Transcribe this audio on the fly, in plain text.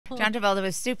John Travolta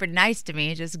was super nice to me.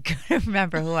 He just couldn't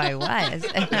remember who I was.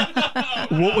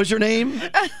 What was your name?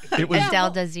 It was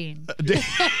Adele Dazeem.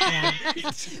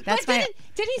 That's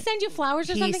did he send you flowers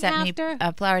or something after? He sent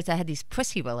me flowers that had these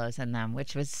pussy willows in them,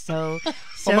 which was so oh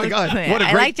my God! Cool. What a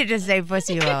great, I like to just say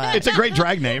pussy willow. It's a great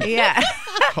drag name. Yeah.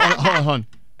 Hold on.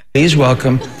 Please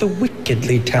welcome the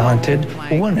wickedly talented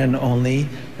one and only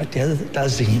Adele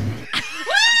Dazeem.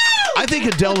 I think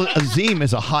Adele Dazeem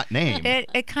is a hot name.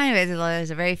 It kind of is.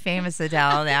 There's a very famous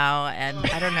Adele now, and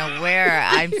I don't know where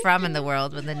I'm from in the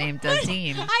world with the name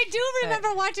Dazeem. I do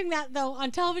remember watching that, though,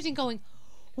 on television going,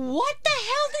 what the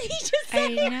hell did he just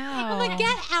say? I know. I'm like,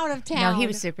 get out of town. No, he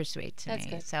was super sweet to me.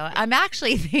 Good. So I'm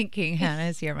actually thinking,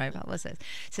 Hannah's here, my publicist,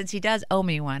 since he does owe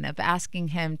me one, of asking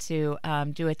him to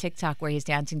do a TikTok where he's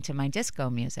dancing to my disco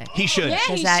music. He should. Yeah,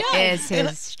 because that is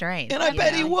his strength. And I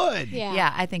bet he would.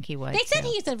 Yeah, I think he would. They said too.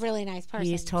 he's a really nice person.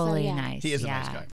 He's totally so, yeah. nice. He is a nice guy.